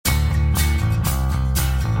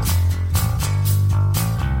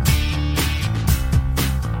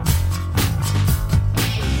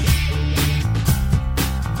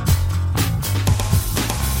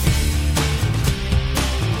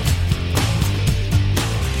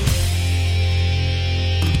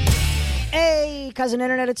Cousin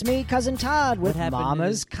Internet. It's me, Cousin Todd, with happened to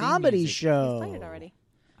Mama's the theme Comedy music? Show. Played it already.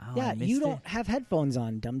 Oh, Yeah, I missed you it. don't have headphones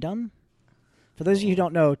on, dum-dum. For those of you who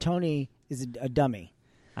don't know, Tony is a dummy.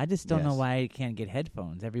 I just don't know Yes. why I can't get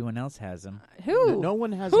headphones. Everyone else has them. Who? No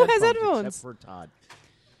one has Who has headphones headphones? except for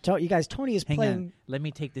Todd. You guys, Tony is Hang playing... on. Let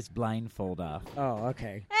me take this blindfold off. Oh,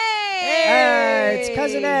 okay. Hey! Hey, it's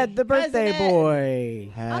Cousin Ed, the Cousin birthday Ed.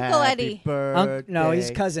 boy. Uncle Eddie. Happy birthday. No, he's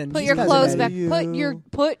cousin. Put He's your cousin clothes Ed. back. You.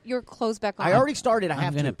 Put your clothes back on. I already started. I I'm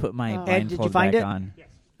have going to to. put my Oh. Ed, did you blindfold find back it? on.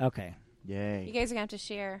 Okay. Yay. You guys are gonna have to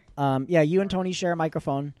share. Yeah, you and Tony share a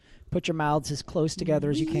microphone. Put your mouths as close together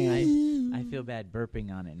as you can. I feel bad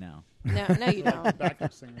burping on it now. No, you don't.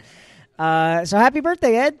 Backup singer. So happy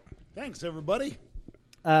birthday, Ed. Thanks, everybody.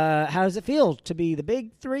 How does it feel to be the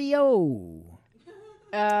big 3-0?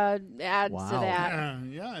 Add Wow. to that.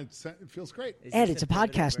 Yeah, it feels great. Is Ed, this it's a pivotal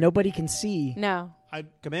podcast. birthday? Nobody can see. No.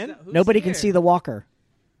 Come in. Who's Nobody can here? see the walker.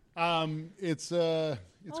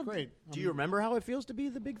 It's great. Do you remember how it feels to be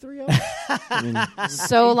the big 3-0?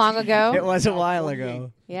 So long ago. It was a while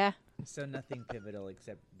ago. Yeah. So nothing pivotal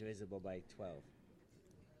except divisible by 12.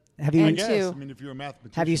 Have you And Yes. two. I mean, if you're a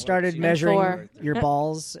mathematician, have you started And measuring four. your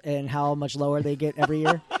balls and how much lower they get every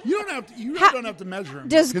year? You don't have to. You really don't have to measure them.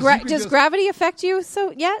 Does gravity affect you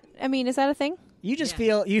so yet? I mean, is that a thing? You just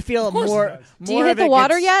feel course more. it does. Do you more hit of the it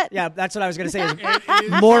water gets- yet? Yeah, that's what I was going to say. It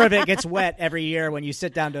is- More of it gets wet every year when you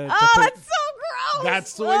sit down to. Oh, put- that's so gross.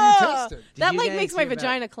 That's the way you Ugh. test it. Did That you like guys makes my hear about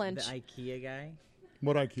vagina clench. The IKEA guy?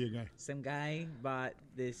 What IKEA guy? Some guy bought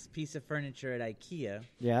this piece of furniture at IKEA,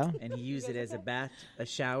 Yeah. and he used it as a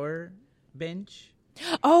shower bench.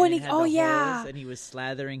 Oh, and it he. had Oh, the yeah. holes, and he was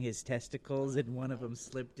slathering his testicles, and one of them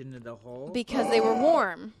slipped into the hole. Because they were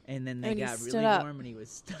warm. And then they and he got stood really up. warm, and he was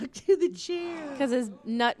stuck to the chair. Because his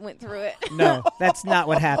nut went through it. No, that's not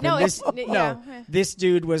what happened. No, this, it's- no, yeah. this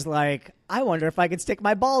dude was like, I wonder if I could stick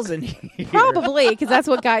my balls in here. Probably, because that's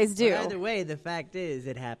what guys do. Either way, the fact is,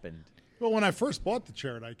 it happened. Well, when I first bought the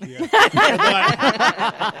chair at IKEA,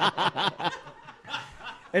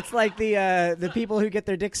 It's like the people who get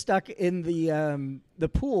their dick stuck in the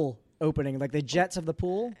pool opening, like the jets of the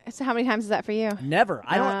pool. So how many times is that for you? Never.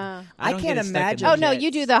 I don't. Ah. I don't can't get it stuck in imagine. the Oh, no, jets.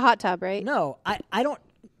 you do the hot tub, right? No, I don't.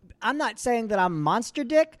 I'm not saying that I'm monster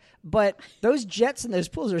dick, but those jets and those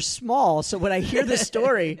pools are small. So when I hear this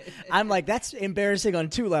story, I'm like, that's embarrassing on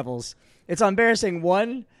two levels. It's embarrassing.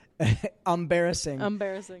 One, embarrassing.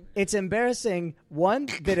 Embarrassing. It's embarrassing, one,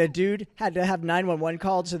 that a dude had to have 911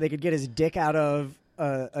 called so they could get his dick out of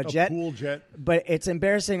a jet. pool jet. But it's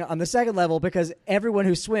embarrassing on the second level because everyone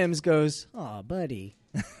who swims goes, "Oh, buddy."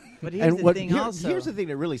 But here's the thing also. Here's the thing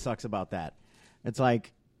that really sucks about that. It's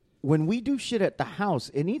like when we do shit at the house,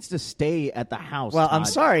 it needs to stay at the house. Well, I'm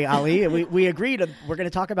Todd. sorry, Ali. We agreed we're going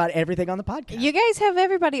to talk about everything on the podcast. You guys have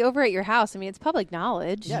everybody over at your house. I mean, it's public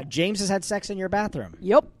knowledge. Yeah, James has had sex in your bathroom.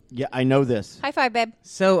 Yep. Yeah, I know this. High five, babe.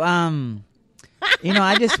 So,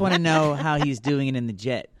 I just want to know how he's doing it in the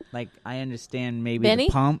jet. Like, I understand maybe Benny?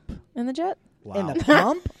 the pump. In the jet? In the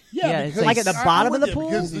pump? Yeah, it's because- like at the bottom of the Yeah, pool?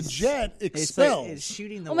 because the jet It's expels. like it's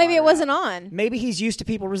shooting the Well, maybe it water wasn't out. on. Maybe he's used to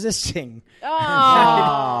people resisting. Oh.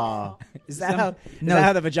 Ah. Is that how? Is No. that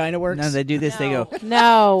how the vagina works? No, they do this. They go.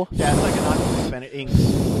 No. That's like an Oculus ink.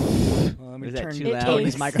 Let me Is that turn too loud?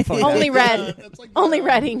 Tony's microphone. Only down. red. That's like Only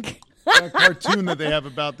red ink. that cartoon that they have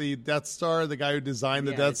about the Death Star, the guy who designed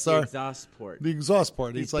the Yeah, Death it's Star. The exhaust port. The exhaust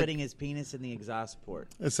port. He's He's like, putting his penis in the exhaust port.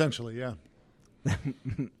 essentially, yeah.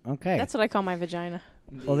 Okay. That's what I call my vagina.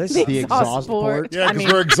 well, this. The exhaust port. Yeah, I because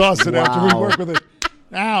mean- we're exhausted after we Wow. work with it.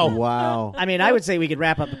 Ow. Wow. I mean, I would say we could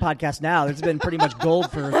wrap up the podcast now. It's been pretty much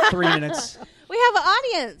gold for 3 minutes. We have an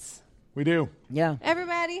audience. We do. Yeah.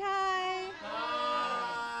 Everybody, hi.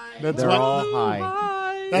 That's They're my, all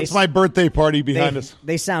high. that's my birthday party behind us.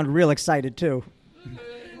 They sound real excited too.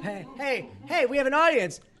 Hey! We have an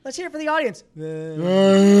audience. Let's hear it for the audience.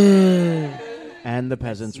 And the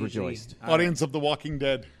peasants usually- rejoiced. Audience of The Walking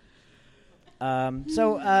Dead.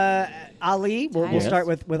 So, Ali, we'll Yes. start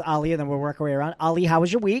with Ali, and then we'll work our way around. Ali, how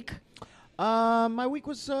was your week? My week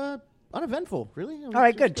was uneventful, really. All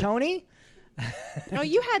right, good. Tony? Oh,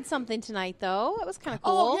 you had something tonight, though. It was kind of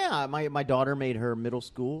cool. Oh, yeah. My daughter made her middle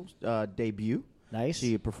school debut. Nice.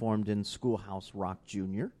 She performed in Schoolhouse Rock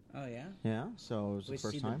Jr. Oh yeah. Yeah, so it was the Was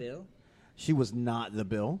first she time. the bill? She was not the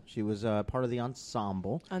bill. She was part of the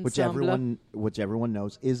ensemble, which Ensemble. everyone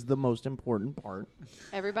knows is the most important part.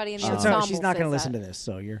 Everybody in the So ensemble she's not going to listen to this,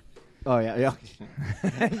 so you're. Oh yeah.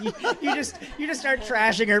 you just start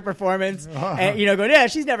trashing her performance, and going, yeah,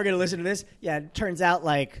 she's never going to listen to this. Yeah, it turns out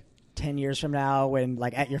like 10 years from now, when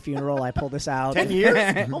like at your funeral, I pull this out. 10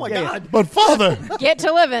 years? Oh my God! But Father, Get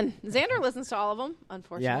to living. Xander listens to all of them,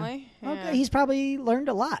 unfortunately. Okay, he's probably learned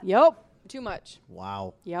a lot. Yep. Too much.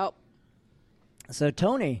 Wow. Yep. So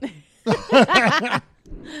Tony, I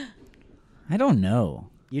don't know.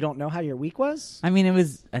 you don't know how your week was? I mean,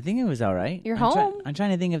 I think it was all right. You're I'm home. I'm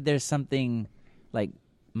trying to think if there's something like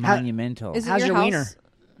monumental. Is it How's your house? wiener?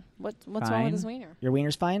 What's wrong Fine. with his wiener? Your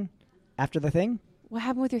wiener's fine after the thing? What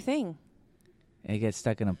happened with your thing? It gets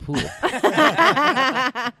stuck in a pool.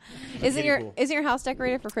 Isn't your house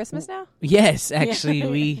decorated for Christmas now? Yes,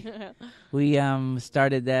 actually, we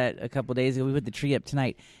started that a couple days ago. We put the tree up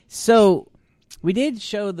tonight. So we did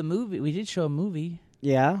show the movie. We did show a movie.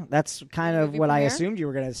 Yeah, that's kind of Movie what I premiere? assumed you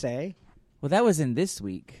were going to say. Well, that was in this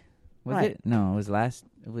week. Was Right. it? No, it was last.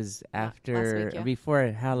 It was after, week, yeah. before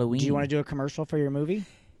Halloween. Do you want to do a commercial for your movie?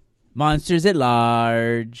 Monsters at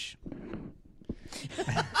Large?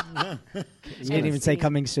 You didn't even say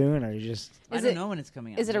coming soon, or you just... I Is don't it- know when it's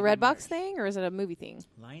coming out. Is it a Maybe Redbox March. thing or is it a movie thing?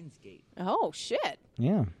 Lionsgate. Oh shit!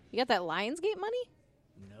 Yeah. You got that Lionsgate money?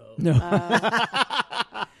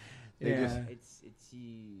 No. It's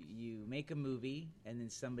you make a movie and then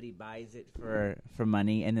somebody buys it for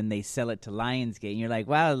money and then they sell it to Lionsgate and you're like,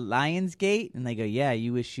 wow, Lionsgate? And they go, yeah,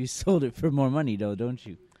 you wish you sold it for more money though, don't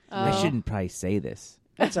you? I Oh. shouldn't probably say this.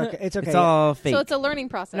 It's okay. It's okay. It's all fake. So it's a learning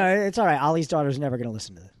process. No, it's all right. Ollie's daughter's never going to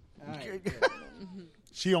listen to this.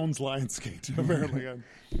 She owns Lionsgate, apparently.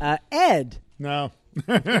 Ed, No.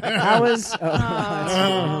 how was...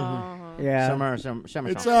 yeah. Summer.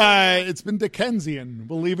 It's been Dickensian.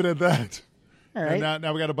 We'll leave it at that. All And right.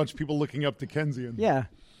 now we got a bunch of people looking up Dickensian. Yeah.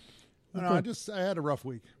 No, I had a rough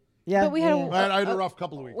week. Yeah. But we had yeah. I had a rough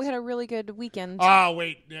couple of weeks. We had a really good weekend.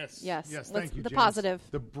 Wait, yes. Yes. Yes, Let's- thank you, the James. positive.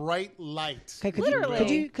 The bright light. Okay,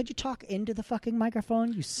 Literally. could you talk into the fucking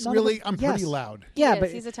microphone? You son Really? of a... I'm Yes. pretty loud. Yeah, He is.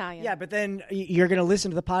 but He's Italian. Yeah, but then you're going to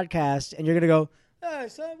listen to the podcast and you're going to go, "Hey,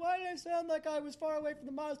 so why did I sound like I was far away from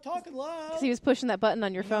the mic? I was talking loud." 'Cause he was pushing that button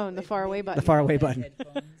on your phone, the far away button. The faraway button.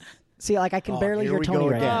 See, like I can barely here hear we Tony go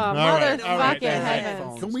right again. now. Oh, All right, motherfucking all right.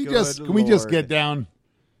 heavens. Can we Good just Lord. get down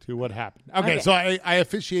to what happened? Okay, so I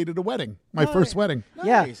officiated a wedding, my first wedding.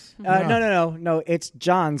 Nice. Yeah. No. It's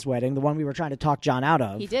John's wedding, the one we were trying to talk John out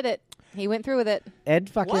of. He did it. He went through with it. Ed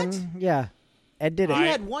fucking What? yeah. Ed did it. You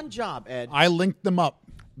had one job, Ed. I linked them up.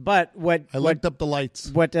 But what I linked up the lights.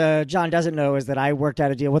 what John doesn't know is that I worked out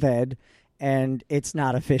a deal with Ed, and it's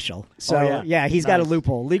not official. So Oh, yeah. he's got a Nice.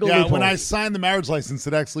 loophole, legal Yeah, loophole. when I signed the marriage license,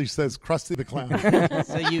 it actually says Krusty the Clown.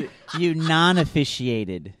 So you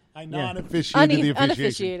non-officiated. I non-officiated the officiation.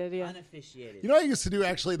 Unofficiated, yeah. Unofficiated. You know what I used to do,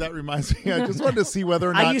 actually, that reminds me? I just wanted to see whether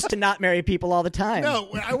or not... I used to not marry people all the time. No,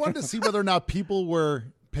 I wanted to see whether or not people were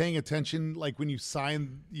paying attention, like when you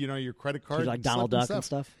sign, your credit card. like Donald slip Duck and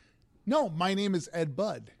stuff, No, my name is Ed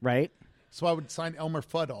Budd. right? So I would sign Elmer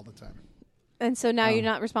Fudd all the time. And so now you're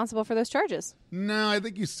not responsible for those charges. No, I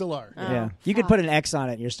think you still are. Yeah, you could put an X on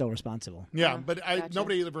it, and you're still responsible. Yeah, but gotcha.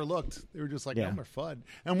 nobody ever looked. They were just like, Yeah. Elmer Fudd.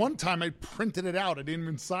 And one time I printed it out. I didn't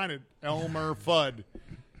even sign it. Elmer Fudd.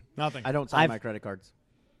 Nothing. I don't sign I've- my credit cards.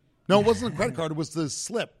 No, it wasn't a credit card. It was the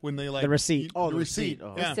slip when they like... The receipt. The the receipt. receipt.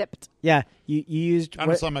 Oh. Yeah. Sipped. Yeah, you used. I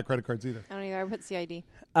don't sign my credit cards either. I don't either. I put CID.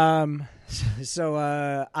 So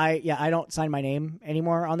I don't sign my name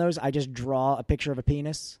anymore on those. I just draw a picture of a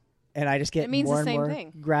penis, and I just get It means more the and same more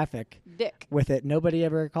thing. graphic Dick. with it. Nobody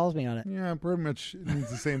ever calls me on it. Yeah, pretty much it means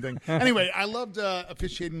the same thing. Anyway, I loved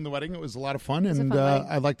officiating the wedding. It was a lot of fun, was a and fun wedding.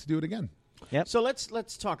 I'd like to do it again. So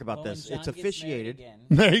let's talk about this. When It's John gets married officiated. again.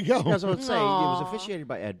 There you go. That's what I would say. It was Aw. officiated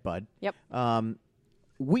by Ed Budd. Yep.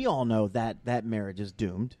 We all know that marriage is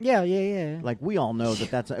doomed. Yeah. Like we all know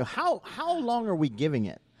that's how long are we giving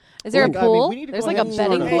it? Is there Like, a I mean, pool? we need to There's go like a ahead and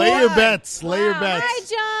betting sort of- pool. Lay your bets. Lay your bets.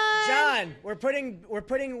 Hi, John. John, we're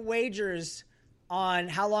putting wagers on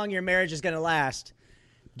how long your marriage is going to last.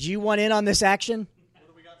 Do you want in on this action?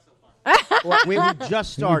 Well, we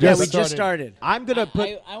just started. Yeah, Just we started. just started. I'm gonna put.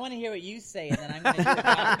 I want to hear what you say, and then I'm going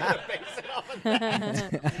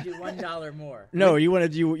to do $1 more. No, you want to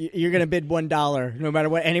do. You're going to bid $1, no matter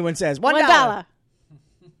what anyone says. $1. $1.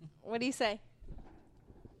 What do you say?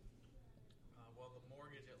 Well, the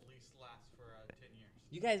mortgage at least lasts for 10 years.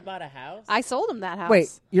 You guys bought a house? I sold him that house. Wait,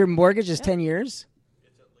 your mortgage is 10 years?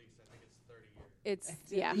 It's at least, I think it's 30 years.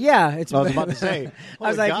 It's yeah. Yeah, it's. I was about to say. I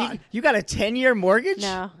was oh my like, God. you got a 10-year mortgage?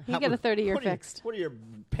 No, he got a 30-year fixed. What are your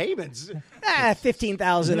payments?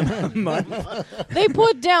 $15,000 a month. They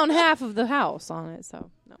put down half of the house on it, so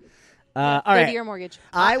no. All right. 30-year mortgage.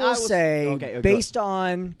 I I will was- say, okay, go. based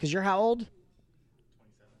on, because you're how old?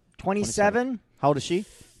 27? How old is she?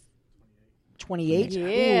 28?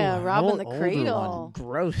 Yeah, Ooh, robbing old- the older cradle. one.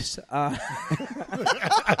 Gross.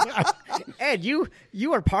 Ed, you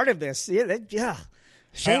are part of this. Yeah.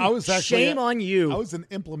 Shame, I was actually shame on you. I was an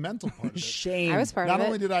implemental part of it. Shame. I was part Not of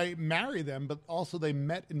only it. did I marry them, but also they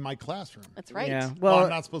met in my classroom. That's right. Yeah. Well, Well, I'm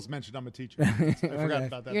not supposed to mention I'm a teacher. I forgot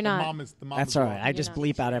about that. You're the not. Mom is, the mom that's is all wrong. right. I just not.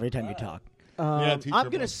 bleep out every time you talk. Yeah, teacher I'm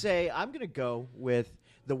gonna was. say I'm gonna go with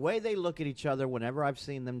the way they look at each other whenever I've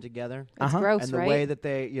seen them together, It's gross, and the right? way that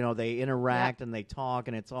they interact and they talk,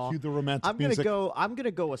 and it's all. Cue the romantic I'm gonna music. go. I'm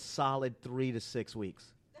gonna go a solid 3 to 6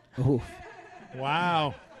 weeks. Ooh.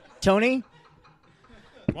 Wow. Tony?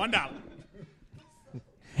 $1.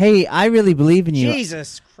 Hey, I really believe in you.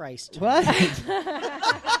 Jesus Christ. What?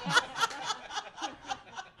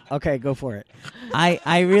 Okay, go for it.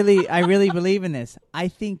 I really believe in this. I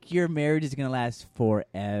think your marriage is gonna last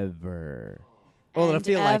forever. Well, it'll And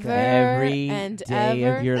feel like ever, that. Every and day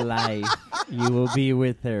ever. of your life, you will be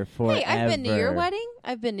with her forever. Hey, I've been to your wedding.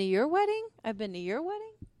 I've been to your wedding. I've been to your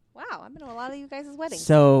wedding. Wow, I've been to a lot of you guys' weddings.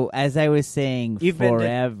 So, as I was saying, You've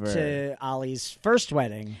forever. been to Ollie's first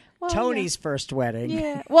wedding, Well, Tony's first wedding.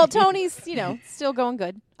 yeah. Well, Tony's, still going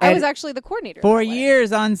good. I And- was actually the coordinator. of 4 that wedding.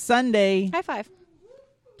 years on Sunday. High five.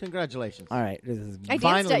 Congratulations. All right. This is I danced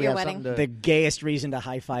Finally, at we your have wedding. something to- the gayest reason to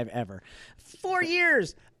high five ever. 4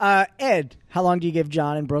 years. Ed, how long do you give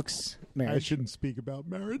John and Brooks I marriage? shouldn't speak about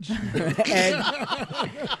marriage. Ed,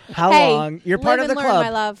 how Hey, long? You're part live of the and learn, club. my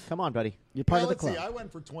love. Come on, buddy. You're part Well, of the let's club. see. I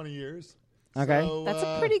went for 20 years. Okay. So, That's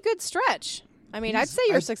a pretty good stretch. I mean, I'd say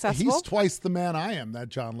you're successful. He's twice the man I am, that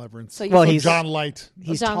John Leverance. So you- Well, So he's John Light.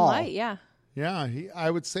 he's John tall. Light, yeah. Yeah,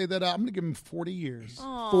 I would say that I'm going to give him 40 years.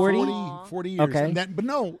 40? 40 years. Okay. And then,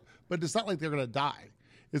 but it's not like they're going to die.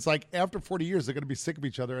 It's like after 40 years, they're going to be sick of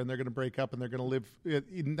each other and they're going to break up and they're going to live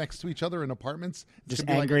next to each other in apartments. It's Just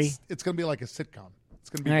gonna be angry? Like it's going to be like a sitcom. It's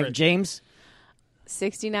going to be All right, great. James,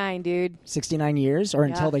 69, dude. 69 years or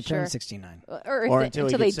until Yeah, they turn sure. 69? Or until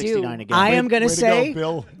he they gets 69 do. again. I am going to Way say, go,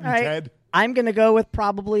 Bill and all right, Ted. I'm going to go with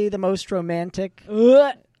probably the most romantic.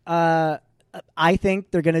 I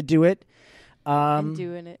think they're going to do it I'm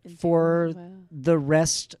doing it. and for doing it well. the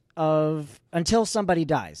rest of until somebody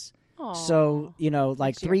dies. Aw. So,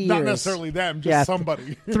 like 3 years. Not necessarily them, just Yeah,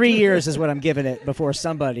 somebody. 3 years is what I'm giving it before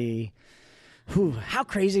somebody. Whew, how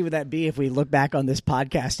crazy would that be if we look back on this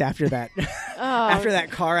podcast after that after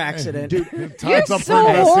that car accident? Dude, You're time's up so for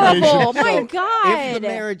investigation. horrible. My So, God. If the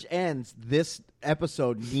marriage ends, this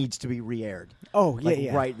episode needs to be re-aired. Oh, yeah, Like,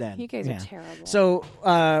 yeah. right then. You guys Yeah. are terrible.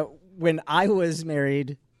 So when I was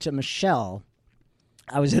married to Michelle,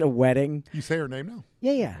 I was at a wedding. You say her name now?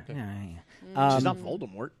 Yeah. She's not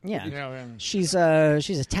Voldemort. Yeah. Yeah. She's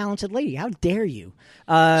a talented lady. How dare you?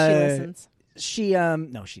 she listens. She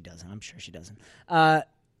no, she doesn't. I'm sure she doesn't.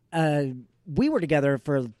 We were together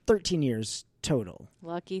for 13 years total.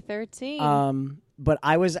 Lucky 13. But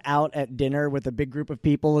I was out at dinner with a big group of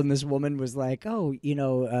people, and this woman was like, "Oh,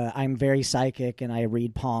 I'm very psychic, and I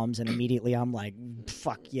read palms." And immediately, I'm like,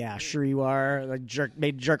 "Fuck yeah, sure you are!" Like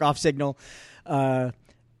made jerk off signal, and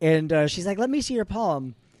she's like, "Let me see your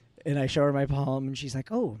palm," and I show her my palm, and she's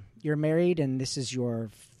like, "Oh, you're married, and this is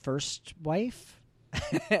your first wife,"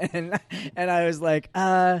 and I was like,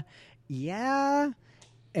 yeah."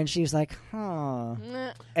 And she's like, "Huh."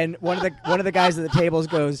 And one of the guys at the tables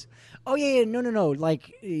goes, "Oh yeah, no. Like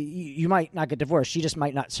you might not get divorced. She just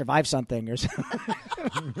might not survive something or something."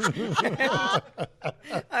 I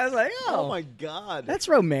was like, Oh "Oh, my God. that's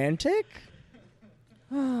romantic."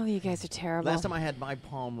 Oh, you guys are terrible. Last time I had my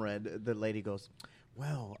palm read, the lady goes,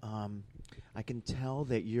 "Well, I can tell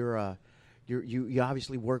that you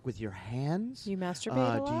obviously work with your hands. You masturbate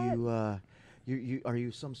a lot? Do you are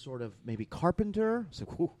you some sort of maybe carpenter?"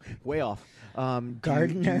 So way off.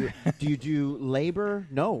 Gardener? Do you do labor?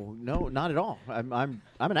 No, not at all. I'm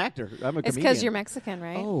an actor. I'm a It's comedian. because you're Mexican,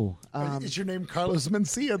 right? Oh, Is your name Carlos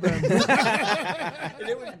Mencia then? and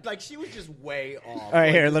it was like she was just way off. All right,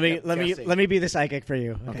 Like, here, just let guessing. me be the psychic for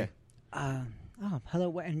you. Okay.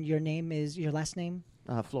 Hello. And your name is your last name?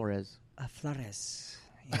 Flores. Flores.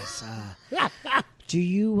 Yes. Do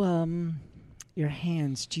you your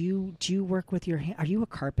hands? Do you work with your hand? Are you a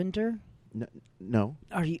carpenter? No.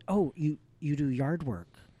 Are you? Oh, you do yard work.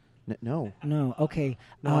 No. No. Okay.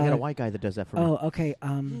 No, I got a white guy that does that for me. Oh, okay.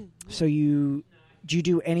 So do you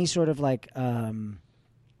do any sort of like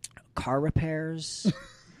car repairs?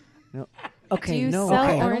 No. Okay. Do you no. sell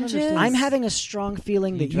okay. oranges? I'm having a strong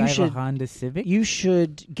feeling You that drive you should a Honda Civic? you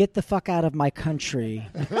should get the fuck out of my country.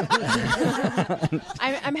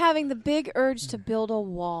 I'm having the big urge to build a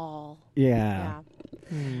wall. Yeah.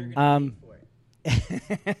 Yeah.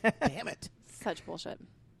 Damn it. Such bullshit.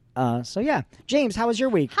 So yeah, James, how was your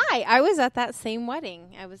week? Hi, I was at that same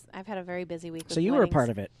wedding. I've had a very busy week. So with you were a weddings. part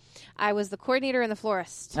of it. I was the coordinator and the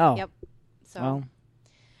florist. Oh. Yep. So Well,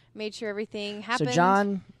 made sure everything happened. so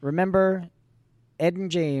John, remember, Ed and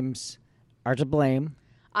James are to blame.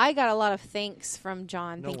 I got a lot of thanks from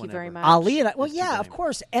John. No Thank you one very ever. much. Ali and I, well, That's to yeah, of blame.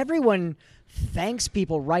 course. Everyone thanks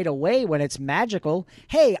people right away when it's magical.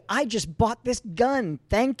 Hey, I just bought this gun.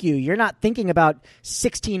 Thank you. You're not thinking about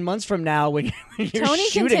 16 months from now when you're Tony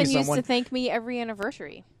shooting continues someone. to thank me every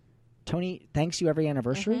anniversary. Tony thanks you every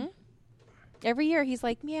anniversary. Mm-hmm. Every year, he's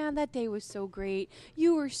like, "Man, that day was so great.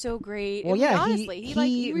 You were so great." Well, And yeah, honestly,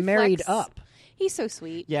 he reflects- married up. He's so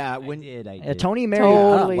sweet. Yeah, I when did. Tony married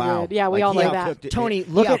Totally. up. wow, did. Yeah, we Like, all he know that. outcooked it. Tony,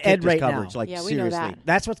 He look at outcooked Ed his right now. coverage, Like Yeah, we know seriously. that.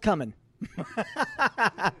 That's what's coming.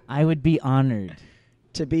 I would be honored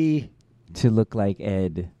To be to look like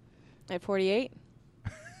Ed. At 48,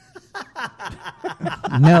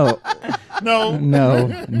 No, No,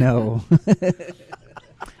 no.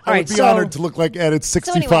 I right, would be so- honored to look like Ed at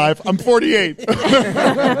 65. I'm 48.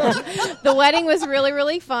 the wedding was really,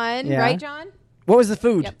 really fun, Yeah. right, John? what was the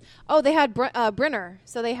food? Yep. Oh, they had Brenner,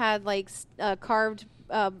 so they had like carved.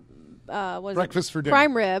 What is Breakfast it? for dinner.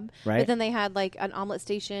 Prime rib, Right. but then they had like an omelet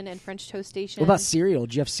station and French toast station. What about cereal?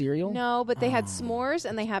 Did you have cereal? No, but they had s'mores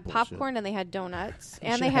and they had popcorn and they had donuts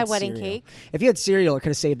and Should've they had wedding cereal. cake. If you had cereal, it could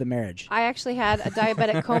have saved the marriage. I actually had a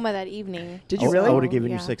diabetic coma that evening. Did you I really? would have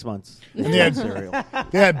given Yeah. you 6 months. Yeah. cereal.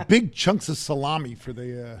 They had big chunks of salami for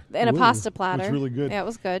the. And a Ooh, pasta platter. really good. Yeah, it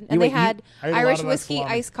was good. You And they ate- you- had I ate a lot Irish of that whiskey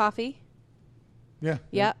salami. iced coffee. Yeah.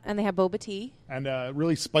 Yep. And they had boba tea. And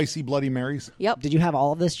really spicy Bloody Marys. Yep. Did you have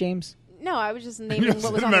all of this, James? No, I was just naming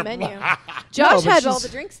what was on the menu. No, Josh but had all she's- the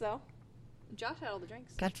drinks, though. Josh had all the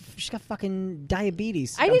drinks. She's got fucking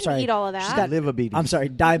diabetes. I I'm didn't sorry. eat all of that. She's got Livabetes. I'm sorry,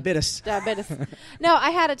 diabetes. Diabetes. No,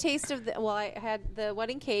 I had a taste of the. Well, I had the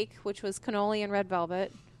wedding cake, which was cannoli and red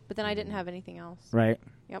velvet, but then I didn't have anything else. Right.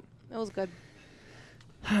 Yep, it was good.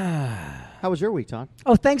 How was your week, Todd?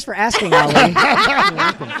 Oh, thanks for asking, Ali.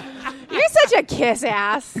 You're such a kiss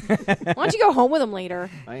ass. Why don't you go home with him later?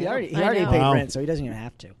 he already I know. paid Wow. rent, so he doesn't even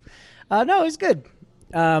have to. No, it was good.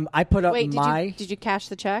 I put up Wait, my. did you cash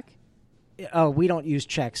the check? Oh, we don't use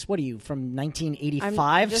checks. What are you from 1985?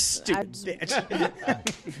 I'm just- Stupid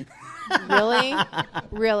bitch. Really,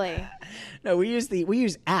 really. No, we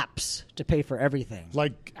use apps to pay for everything.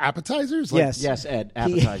 Like appetizers? Yes. Yes, Ed. He,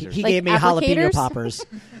 Appetizers. he Like gave me jalapeno applicators? poppers.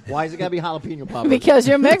 Why is it got to be jalapeno poppers? Because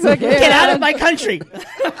you're Mexican. Get out of my country.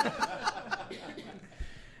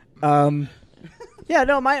 Yeah,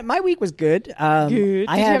 no, my week was good. Good. I Did you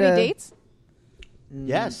had have any dates?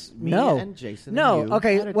 Yes. Me No. and Jason. No. and you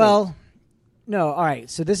Okay. had a Well, date. no. All right.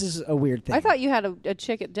 So this is a weird thing. I thought you had a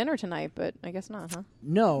chick at dinner tonight, but I guess not, huh?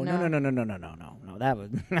 No. No. No. That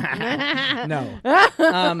would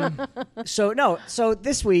no. So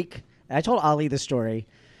this week, I told Ali the story.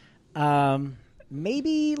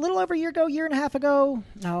 Maybe a little over a year ago, year and a half ago.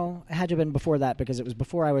 No, it had to have been before that because it was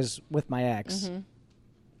before I was with my ex. Mm-hmm.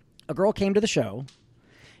 A girl came to the show.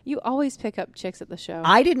 You always pick up chicks at the show.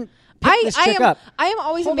 I didn't pick this chick am, up. I am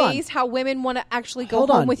always Hold on. amazed how women want to actually go Hold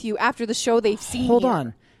home on. with you after the show they've seen. Hold here.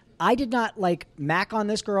 on. I did not mac on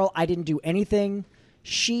this girl. I didn't do anything.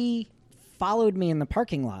 She followed me in the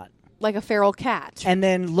parking lot Like a feral cat. and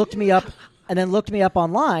then looked me up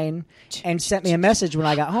online and sent me a message when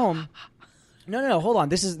I got home. No. Hold on.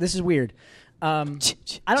 This is weird. I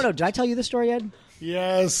don't know. Did I tell you the story, Ed?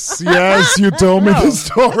 Yes, you told me the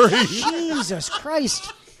story. Jesus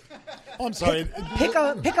Christ. Oh, I'm sorry. Pick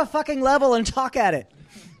a fucking level and talk at it.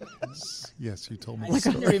 Yes, you told me I the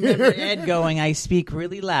story. remember Ed going, "I speak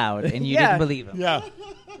really loud," and you Yeah. didn't believe him. Yeah.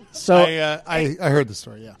 So I heard the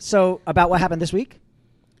story, yeah. so about what happened this week?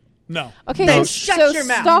 No. Okay, Then so, shut your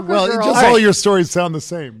mouth. stalker Well, girl. just all your stories sound the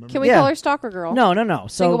same. Can we Yeah. call her stalker girl? No. So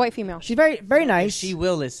Single white female. She's very very nice. She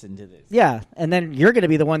will listen to this. Yeah, and then you're going to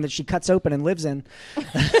be the one that she cuts open and lives in.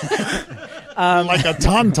 Like a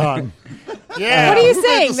tauntaun. Yeah. What are you Who made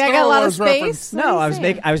saying? the They got Star a lot of Wars space. reference? What No, are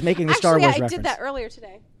you I was making the Star Actually, Wars I reference. did that earlier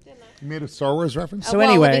today, didn't I? You made a Star Wars reference? So well,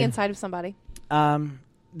 anyway- living inside of somebody.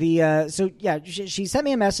 She sent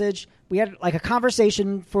me a message. We had like a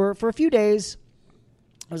conversation for a few days.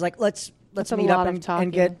 I was like, let's That's a meet lot up of talking.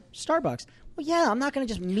 and get Starbucks. Well, yeah, I'm not going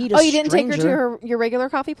to just meet a Oh, you didn't take her stranger. to your regular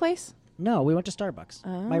coffee place? No, we went to Starbucks.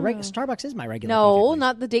 Starbucks is my regular. No, coffee place.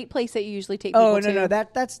 not the date place that you usually take people Oh to. no,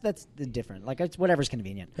 that's different. Like it's whatever's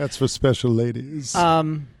convenient. That's for special ladies.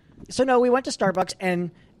 So no, we went to Starbucks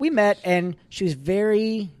and we met, and she was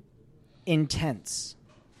very intense,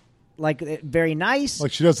 very nice.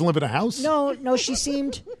 Like she doesn't live in a house? No, she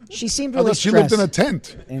seemed I really thought she lived in a stressed.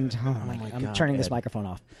 tent. And I'm God, turning this Ed. microphone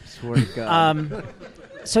off. Swear to God.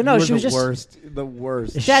 So no, You were she was the just worst. The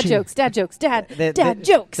worst. Dad She- jokes, dad the-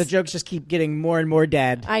 jokes. The jokes just keep getting more and more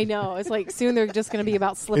dad. I know. It's like soon they're just going to be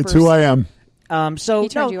about slippers. It's who I am. So He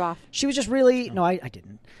turned no, you off. She was just really no, I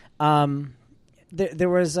didn't. there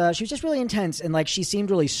was she was just really intense, and like she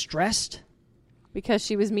seemed really stressed, Because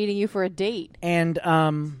she was meeting you for a date. and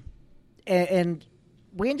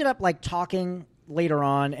we ended up like talking later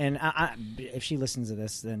on. And if she listens to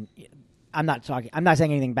this, then I'm not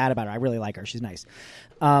saying anything bad about her. I really like her. She's nice.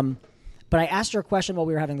 But I asked her a question while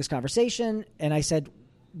we were having this conversation, and I said,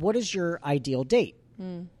 "What is your ideal date?"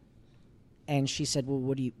 And she said, "Well,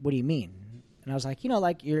 what do you mean?" And I was like,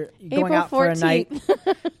 like you're going April out for a 14th. night,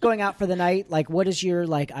 going out for the night. Like, what is your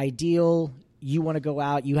like ideal? You want to go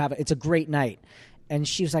out? It's a great night. And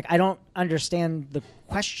she was like, "I don't understand the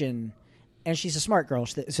question." And she's a smart girl,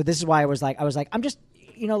 so this is why I was like, I'm just,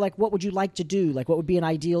 like, what would you like to do? Like, what would be an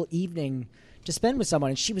ideal evening to spend with someone?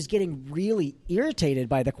 And she was getting really irritated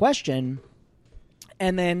by the question.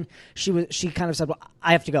 And then she kind of said, "Well,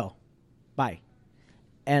 I have to go. Bye."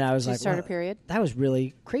 And I was like, start a "Well, period?" That was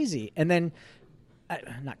really crazy." And then,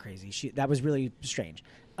 not crazy. That was really strange.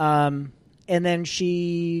 And then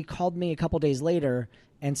she called me a couple days later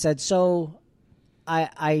and said, "So,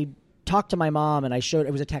 I talked to my mom and I showed."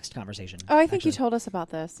 It was a text conversation. Oh, I think you actually. told us about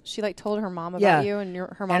this. She like told her mom about Yeah. you, and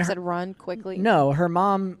her mom And said, "Run quickly." No, her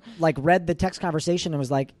mom like read the text conversation and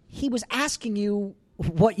was like, "He was asking you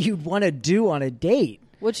what you'd want to do on a date."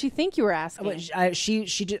 What'd she think you were asking? Well, she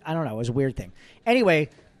did. I don't know. It was a weird thing. Anyway,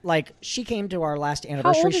 like she came to our last How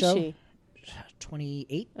anniversary old is show. she?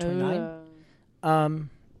 28, 29.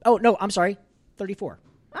 Oh no, I'm sorry, 34.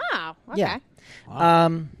 Oh, okay. Yeah.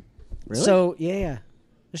 Really? So yeah.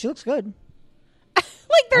 She looks good. Like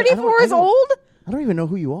 34 is old? I don't even know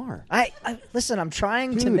who you are. I listen. I'm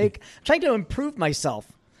trying Dude. to improve myself.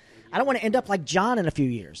 I don't want to end up like John in a few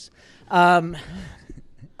years. Ed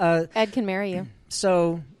can marry you.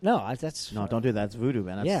 So no, that's No, don't do that. It's voodoo,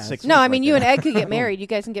 man. That's Yeah. 6 No, feet I mean right you there. and Ed could get married. You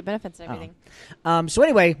guys can get benefits and everything. So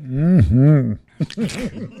anyway,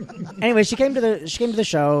 anyway, she came to the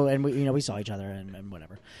show, and we saw each other and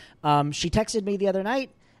whatever. She texted me the other night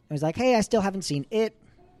and was like, "Hey, I still haven't seen It."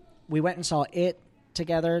 We went and saw It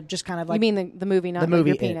together, just kind of like you mean the movie, not the movie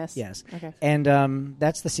your It, penis? yes. Okay. And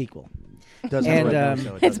that's the sequel. Does have And, a red nose, um,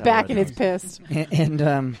 though. It It's does have a back red and it's nose. pissed. And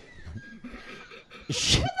What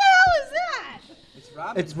the hell is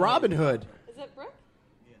that? It's Robin Hood. Is that Brooke?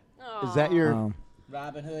 Is that your? oh.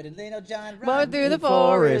 Robin Hood and Little John. Run through the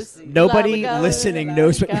forest. forest. Nobody Golly, listening golly,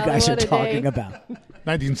 knows what you golly, guys are what a talking day. about.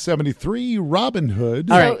 1973, Robin Hood.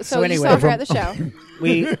 All right. So So you anyway, saw her at the show.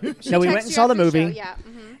 we went and saw the movie. Yeah.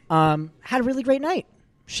 Had a really great night.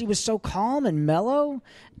 She was so calm and mellow.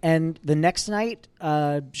 And the next night,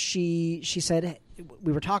 she said,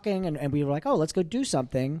 we were talking and we were like, "Oh, let's go do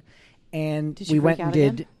something." And Did she we freak went and out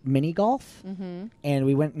did again? mini golf, and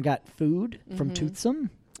we went and got food from Toothsome,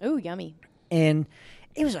 Ooh, yummy. and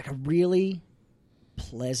it was like a really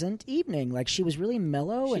pleasant evening. Like she was really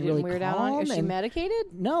mellow She and didn't really weird out calm. on you. Is she and- medicated?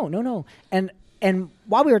 No. And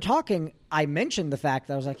while we were talking, I mentioned the fact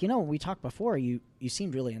that I was like, when we talked before, you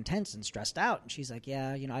seemed really intense and stressed out. And she's like,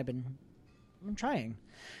 "Yeah, I've been trying."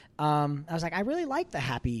 I was like, "I really like the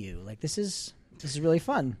happy you. Like this is really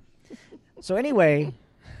fun." So anyway,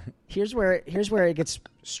 here's where it gets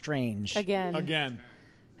strange. Again.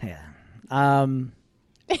 Yeah. I'm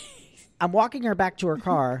walking her back to her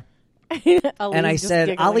car. And I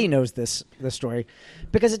said, Ali knows this story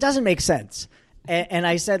because it doesn't make sense. And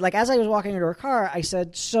I said, like, as I was walking into her car, I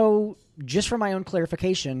said, "So just for my own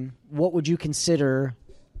clarification, what would you consider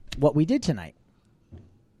what we did tonight?"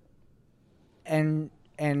 And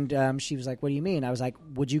she was like, "What do you mean?" I was like,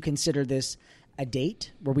 "Would you consider this a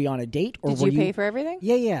date? Were we on a date? Or Did were you pay for everything?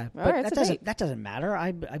 Yeah. All But right, it's a date. that doesn't matter.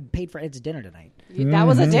 I paid for Ed's dinner tonight. That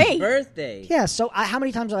was a date. Birthday. Yeah. So how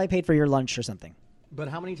many times have I paid for your lunch or something? But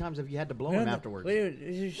how many times have you had to blow him afterwards?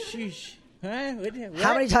 Wait, shush. Huh? What?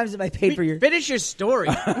 How many times have I paid for your? Finish your story.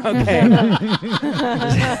 Okay.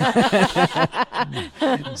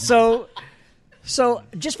 So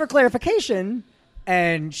just for clarification,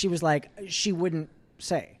 and she was like, she wouldn't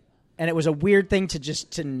say, and it was a weird thing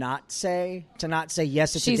to not say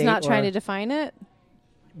yes. It's a She's date, not trying or- to define it.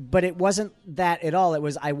 But it wasn't that at all. It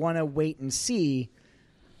was, I want to wait and see.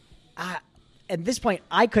 At this point,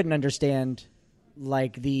 I couldn't understand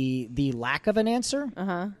like the lack of an answer.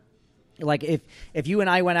 Like if you and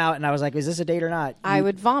I went out and I was like, "Is this a date or not?" I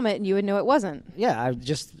would vomit and you would know it wasn't. Yeah, I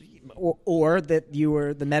just or that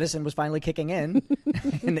the medicine was finally kicking in,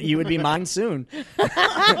 and that you would be mine soon.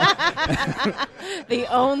 The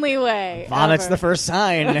only way. Vomit's ever. the first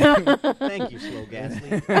sign. Thank you, Slow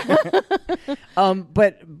Ghastly.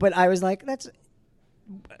 But I was like, that's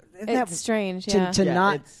It's strange. to Yeah.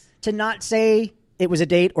 Yeah, to not say it was a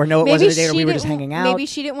date or no, it Maybe wasn't a date or she we were didn't- just hanging out. Maybe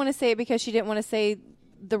she didn't want to say it because she didn't want to say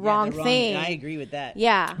the wrong thing. I agree with that.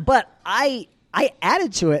 Yeah. But I I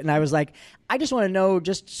added to it, and I was like, I just want to know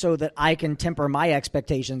just so that I can temper my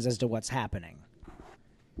expectations as to what's happening.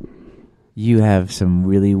 You have some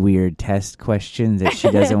really weird test questions that she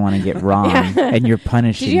doesn't want to get wrong, and you're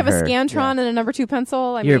punishing Did you have her. a Scantron and a number 2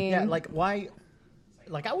 pencil? I You're- mean, Yeah, like why?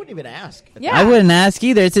 Like I wouldn't even ask. yeah. I wouldn't ask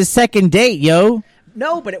either. It's a second date, yo.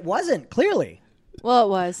 No, but it wasn't, clearly. Well, it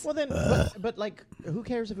was. Well then, but like, who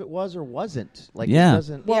cares if it was or wasn't? Like, Yeah. it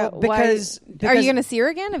doesn't. Well, Yeah, because are you going to see her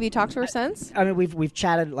again? Have you talked to her since? I mean, we've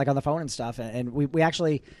chatted like on the phone and stuff, and we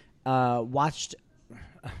actually watched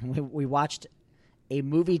we watched a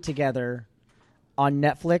movie together on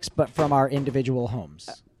Netflix, but from our individual homes.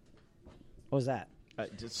 What was that?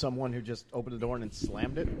 Just someone who just opened the door and then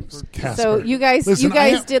slammed it. Casper. So you guys, Listen, I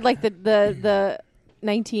am- did like the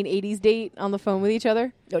 1980s date on the phone with each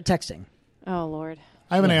other. Oh, texting. Oh Lord.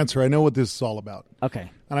 I have an answer. I know what this is all about. Okay.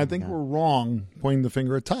 And I think we're wrong pointing the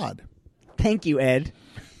finger at Todd. Thank you, Ed.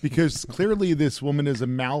 Because clearly this woman is a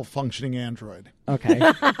malfunctioning android. Okay.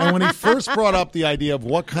 And when he first brought up the idea of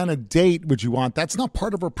what kind of date would you want, that's not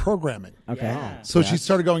part of her programming. Okay. So she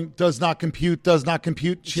started going, does not compute, does not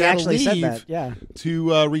compute. She had to actually said leave that, yeah.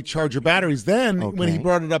 to recharge her batteries. Then when he Okay.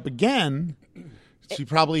 brought it up again, she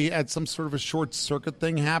probably had some sort of a short circuit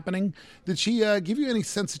thing happening. Did she give you any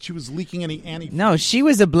sense that she was leaking any antifreeze? No, she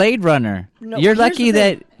was a Blade Runner. No, You're here's lucky the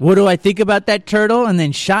thing. that, what do I think about that turtle? And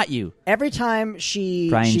then shot you. Every time she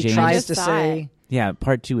Brian James. tries I to just saw say it. Yeah,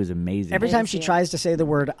 part 2 is amazing. every I time didn't she see it. tries to say the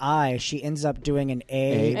word I, she ends up doing an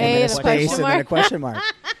A and A then a and a space question and then a mark. question mark.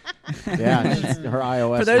 Yeah, her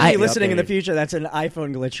iOS. For those of I- you listening in the future, that's an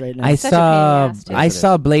iPhone glitch right now. I Such a pain in the saw ass, too. I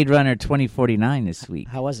saw Blade Runner 2049 this week.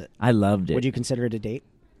 How was it? I loved it. Would you consider it a date?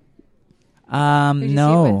 Who'd you see it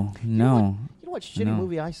No, with? no. You know what shitty No.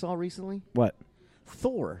 movie I saw recently? What?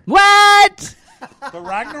 Thor. What? The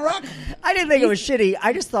Ragnarok? I didn't think it was shitty.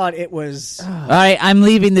 I just thought it was. All right, I'm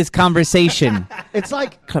leaving this conversation. It's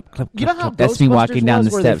like Clap, clap, you know clap, how clap. That's me Ghostbusters walking down was,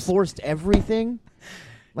 the where steps. They forced everything.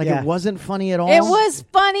 Like Yeah. it wasn't funny at all. It was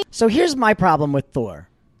funny. So here's my problem with Thor.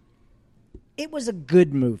 It was a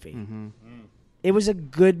good movie. It was a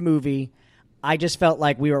good movie. I just felt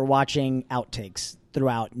like we were watching outtakes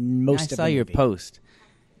throughout most I of the saw your movie. post.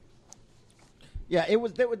 Yeah, it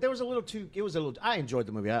was. There was a little too. It was a little. I enjoyed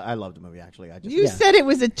the movie. I loved the movie actually. I just You said it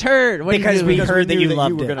was a turd. What Because do we you do? heard that knew you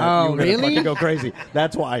loved were it. Gonna, Oh, you were gonna really? fucking go crazy.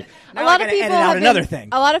 That's why. Now A lot I of gotta people edit out have another been, thing.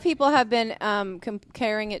 A lot of people have been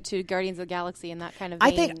comparing it to Guardians of the Galaxy in that kind of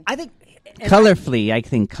vein. I think. and Colorfully, I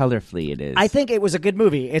think colorfully it is. I think it was a good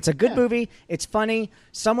movie. It's a good movie. It's funny.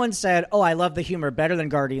 Someone said, "Oh, I love the humor better than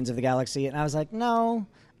Guardians of the Galaxy," and I was like, "No,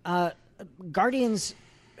 Guardians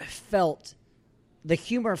felt the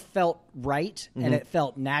humor felt right, and it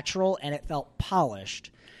felt natural, and it felt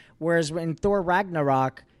polished. Whereas in Thor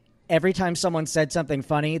Ragnarok, every time someone said something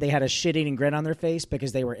funny, they had a shit-eating grin on their face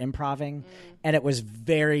because they were improving, and it was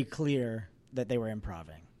very clear that they were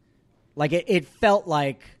improving. Like it felt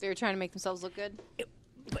like They were trying to make themselves look good. it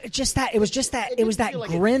was just that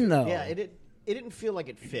grin though. Yeah, it didn't feel like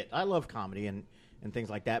it fit. I love comedy and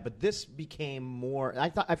things like that, but this became more.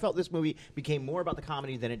 I felt this movie became more about the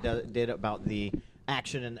comedy than it did about the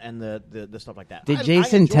action and the stuff like that. Did I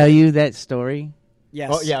Jason enjoyed tell it. you that story? Yes.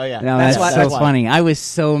 Oh yeah. No, That's that's, why- so funny. I was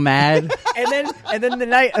so mad. and then the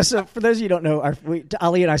night. So for those of you who don't know,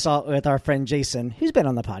 Ali and I saw it with our friend Jason, who's been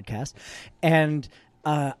on the podcast, and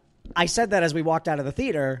I said that as we walked out of the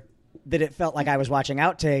theater that it felt like I was watching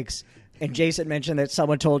outtakes. And Jason mentioned that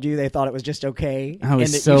someone told you they thought it was just okay. I was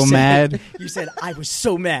and that so you said- mad. You said I was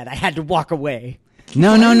so mad I had to walk away.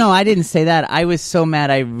 No, I didn't say that. I was so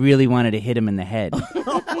mad I really wanted to hit him in the head.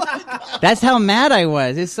 That's how mad I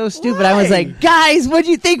was. It's so stupid. I was Why? like, guys, what'd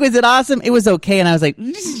you think? Was it awesome? It was okay. And I was like,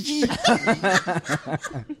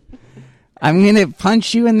 I'm going to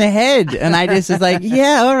punch you in the head. And I just was like,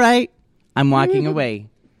 yeah, all right. I'm walking away.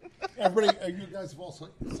 Everybody, you guys have also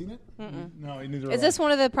seen it? No, neither Is this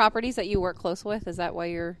one of the properties that you work close with? Is that why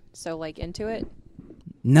you're so like into it?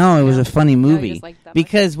 No, it was a funny movie. just liked that much?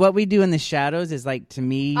 Because what we do in the shadows is like, to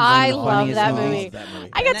me, one I of the love funniest that movies. movie. that movie.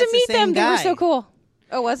 I got And to that's the meet same them. They were guy. so cool.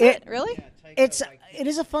 Oh, was it? Really? It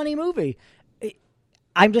is a funny movie.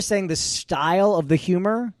 I'm just saying the style of the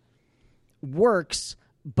humor works,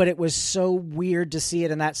 but it was so weird to see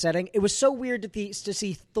it in that setting. It was so weird to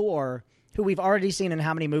see Thor, who we've already seen in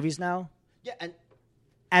how many movies now, Yeah, and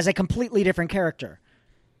as a completely different character.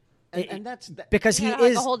 that's Because He he had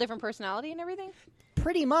like is a whole different personality and everything.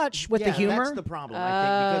 pretty much with the humor. That's the problem. I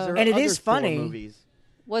think because there are And it other is Thor funny. movies.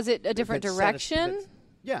 Was it a different that set us- direction? that's-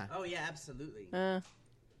 Yeah. Oh, yeah, absolutely. Uh,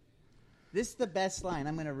 This is the best line.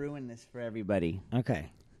 I'm going to ruin this for everybody. Okay.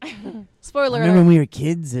 Spoiler Remember when alert. we were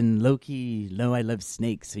kids and Loki, I love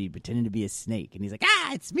snakes, so he pretended to be a snake. And he's like,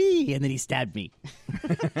 it's me. And then he stabbed me.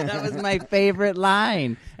 That was my favorite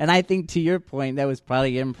line. And I think, to your point, that was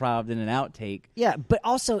probably improv in an outtake. Yeah, but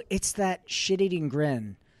also it's that shit-eating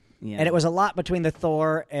grin. Yeah. And it was a lot between the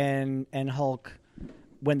Thor and Hulk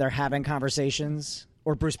when they're having conversations,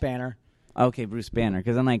 or Bruce Banner. Okay, Bruce Banner.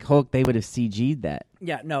 Because I'm like, Hulk, they would have CG'd that.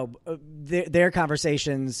 Yeah, no, their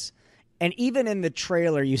conversations, and even in the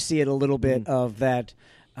trailer, you see it a little bit of that.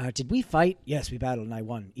 Did we fight? Yes, we battled, and I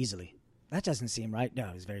won easily. That doesn't seem right. No,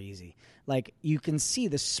 it was very easy. Like, you can see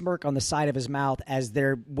the smirk on the side of his mouth as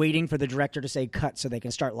they're waiting for the director to say cut so they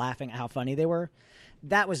can start laughing at how funny they were.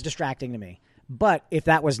 That was distracting to me. But if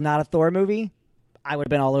that was not a Thor movie, I would have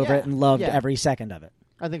been all over it and loved every second of it.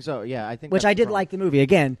 I think so. Yeah, I think. Which that's I the did problem. like the movie.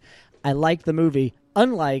 Again, I liked the movie,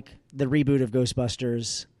 unlike the reboot of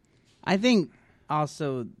Ghostbusters. I think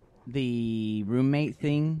also the roommate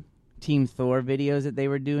thing, Team Thor videos that they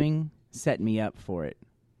were doing, set me up for it.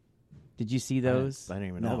 Did you see those? I didn't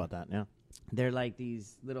even know about that. Yeah. They're like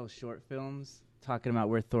these little short films talking about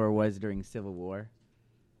where Thor was during Civil War.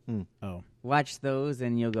 Oh. Watch those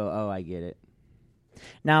and you'll go, oh, I get it.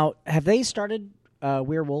 Now, have they started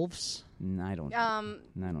Werewolves? I don't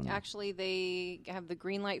know. Actually, they have the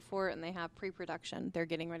green light for it, and they have pre-production. They're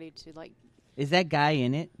getting ready to like. Is that guy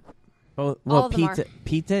in it? Well, All of them Pizza, are.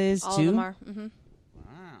 Pizza is All too? of them are.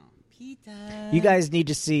 Wow. Pizza. You guys need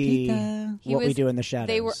to see Pizza. what we do in the shadows.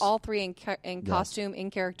 They were all three in costume,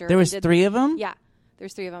 in character. There They was did- 3 of them? Yeah,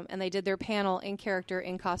 there's 3 of them, and they did their panel in character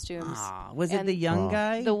in costumes. Was it And the young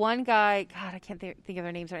guy? The one guy, God, I can't think of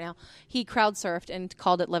their names right now. He crowd surfed and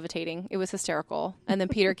called it levitating. It was hysterical. And then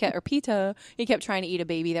Peter, he kept trying to eat a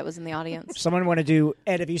baby that was in the audience. Someone want to do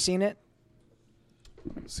Ed? Have you seen it?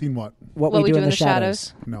 Seen what? What we do in the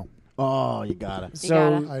shadows. No. Oh, you got it.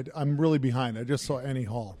 So gotta. I'm really behind. I just saw Annie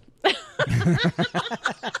Hall.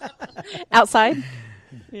 Outside?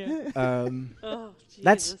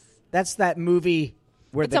 that's that movie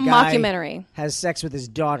where It's the a guy mockumentary. has sex with his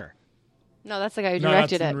daughter. No, that's the guy who No, that's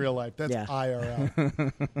directed in it. real life. That's Yeah.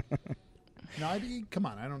 IRL. No, come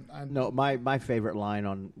on. I don't. No, my favorite line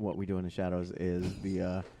on What We Do in the Shadows is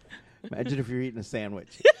the imagine if you're eating a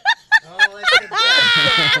sandwich.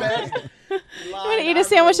 You're going to eat a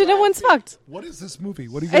sandwich and no one's fucked. What is this movie?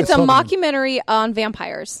 What are you guys It's a talking about? mockumentary on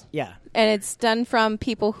vampires. Yeah. And it's done from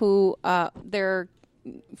people who they're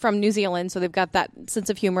from New Zealand, so they've got that sense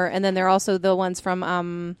of humor. And then they're also the ones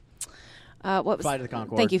from what was Flight of the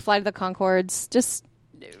Conchords. Thank you, Flight of the Conchords. Just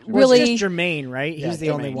Well, really, it's just Jermaine, right? Yeah, He's the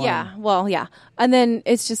only Jermaine. one. yeah. Well, yeah. And then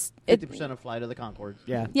it's just 50% of Flight of the Conchords.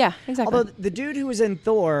 Yeah. yeah, exactly. Although the dude who was in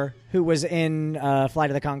Thor, who was in Flight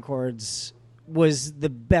of the Conchords, was the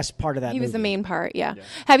best part of that he was the movie. main part. Yeah.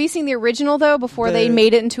 Have you seen the original though? Before they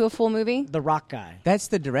made it into a full movie. The rock guy. That's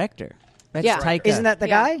the director. That's Yeah. Taika. Isn't that the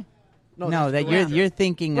Yeah. guy? No, that director. you're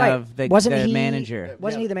thinking Right. of the Wasn't he manager.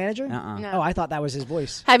 Wasn't he the manager? No. Oh, I thought that was his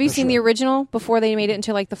voice. Have you For seen the sure. original before they made it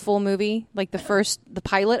into like the full movie, like the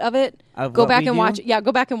pilot of it? Of Go What back We and Do? watch it. Yeah,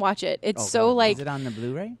 go back and watch it. It's so like Is it on the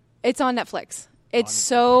Blu-ray? it's on Netflix. It's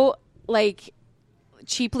so like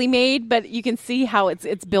cheaply made, but you can see how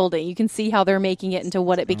it's building. You can see how they're making it into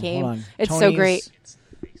what it became. Hold on. It's so Tony's- great.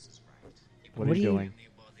 What What are you are you- doing?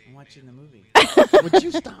 I'm watching the movie. Would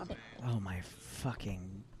you stop? Oh my fucking.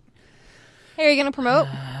 Hey, are you gonna promote?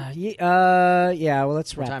 Yeah. Well,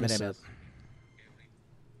 let's What wrap time this it up.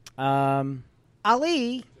 is?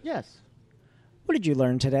 Ali, Yes. what did you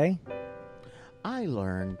learn today? I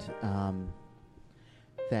learned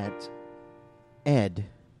that Ed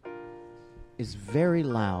is very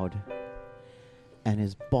loud and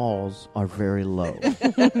his balls are very low.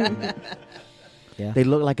 Yeah. They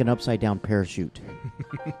look like an upside down parachute.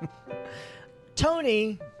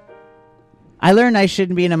 Tony. I learned I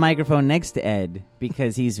shouldn't be in a microphone next to Ed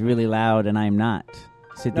because he's really loud and I'm not.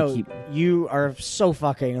 So to No, keep you are so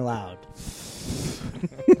fucking loud.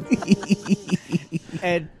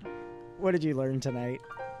 Ed, what did you learn tonight?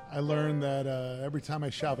 I learned that every time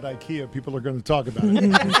I shop at IKEA, people are going to talk about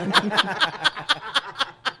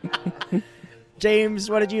it. James,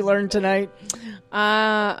 what did you learn tonight?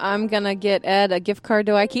 I'm gonna get Ed a gift card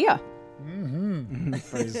to IKEA.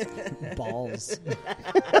 For his balls.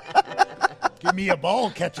 Give me a ball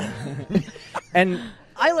catcher. And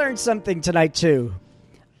I learned something tonight, too.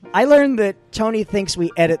 I learned that Tony thinks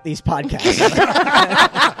we edit these podcasts.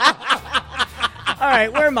 All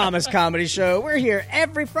right, we're Mama's Comedy Show. We're here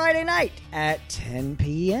every Friday night at 10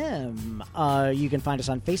 p.m. You can find us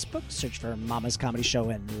on Facebook. Search for Mama's Comedy Show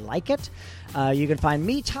and like it. You can find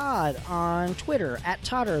me, Todd, on Twitter at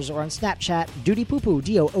Todders or on Snapchat, DoodiePoopoo,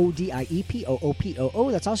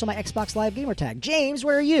 DOODIEPOOPOO. That's also my Xbox Live gamer tag. James,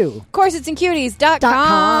 where are you?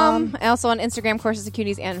 CorsetsandCuties.com. Also on Instagram, Corsets and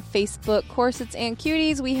Cuties, and Facebook, Corsets and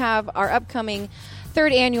Cuties. We have our upcoming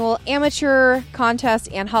 3rd annual amateur contest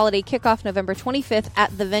and holiday kickoff November 25th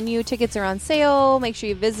at the venue. Tickets are on sale. Make sure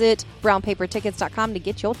you visit brownpapertickets.com to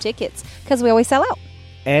get your tickets because we always sell out.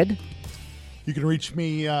 Ed? You can reach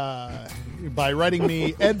me by writing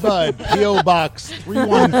me Ed Bud, P.O. Box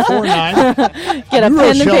 3149. Get a New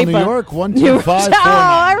pen and Rochelle, paper. New York, 12549. Oh,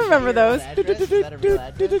 I remember those. That's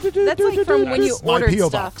That's like from when you That's my ordered P.O.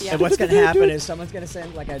 stuff. box. Yeah. And what's going to happen is someone's going to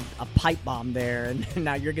send like a pipe bomb there, and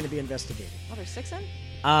now you're going to be investigated. Oh, there's 6 in?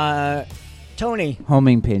 Tony.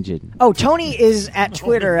 Homing pigeon. Oh, Tony is at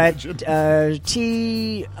Twitter at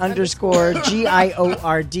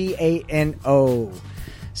T_GIORDANO.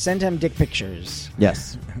 Send him dick pictures.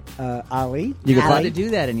 Yes. Ali? You can Not allowed Ali? to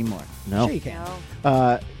do that anymore. No. Sure you can.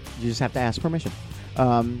 You just have to ask permission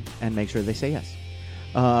and make sure they say yes.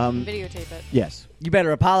 Videotape it. Yes. You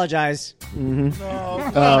better apologize. Come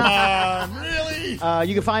on, really?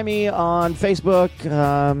 You can find me on Facebook. You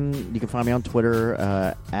can find me on Twitter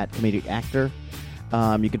at Comedic Actor.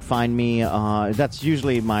 You can find me. That's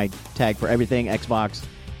usually my tag for everything: Xbox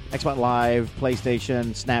Live, PlayStation,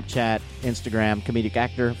 Snapchat, Instagram, Comedic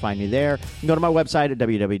Actor. Find me there. You can go to my website at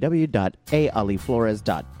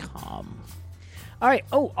www.aliflores.com. All right.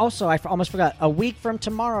 Oh, also, I almost forgot. A week from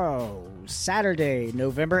tomorrow, Saturday,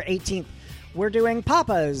 November 18th, we're doing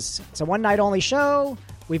Papa's. It's a one-night-only show.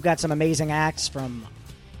 We've got some amazing acts from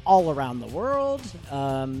all around the world.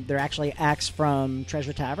 They're actually acts from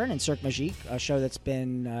Treasure Tavern and Cirque Magique, a show that's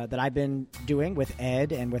been that I've been doing with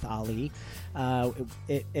Ed and with Ali.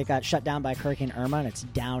 It got shut down by Hurricane Irma, and it's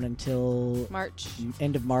down until March.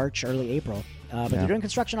 end of March, early April. But Yeah. they're doing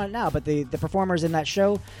construction on it now. But the performers in that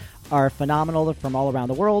show are phenomenal. They're from all around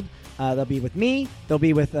the world. They'll be with me. They'll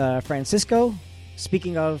be with Francisco.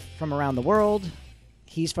 Speaking of from around the world,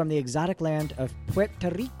 he's from the exotic land of Puerto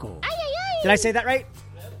Rico. Did I say that right?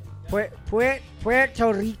 Puerto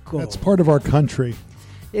Rico. That's part of our country.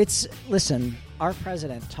 Listen, our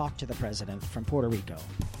president talked to the president from Puerto Rico,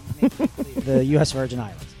 the U.S. Virgin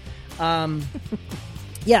Islands.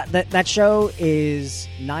 Yeah, that show is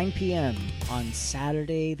 9 p.m. on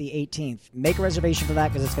Saturday the 18th. Make a reservation for that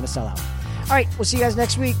because it's going to sell out. All right, we'll see you guys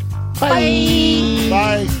next week. Bye.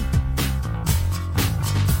 Bye.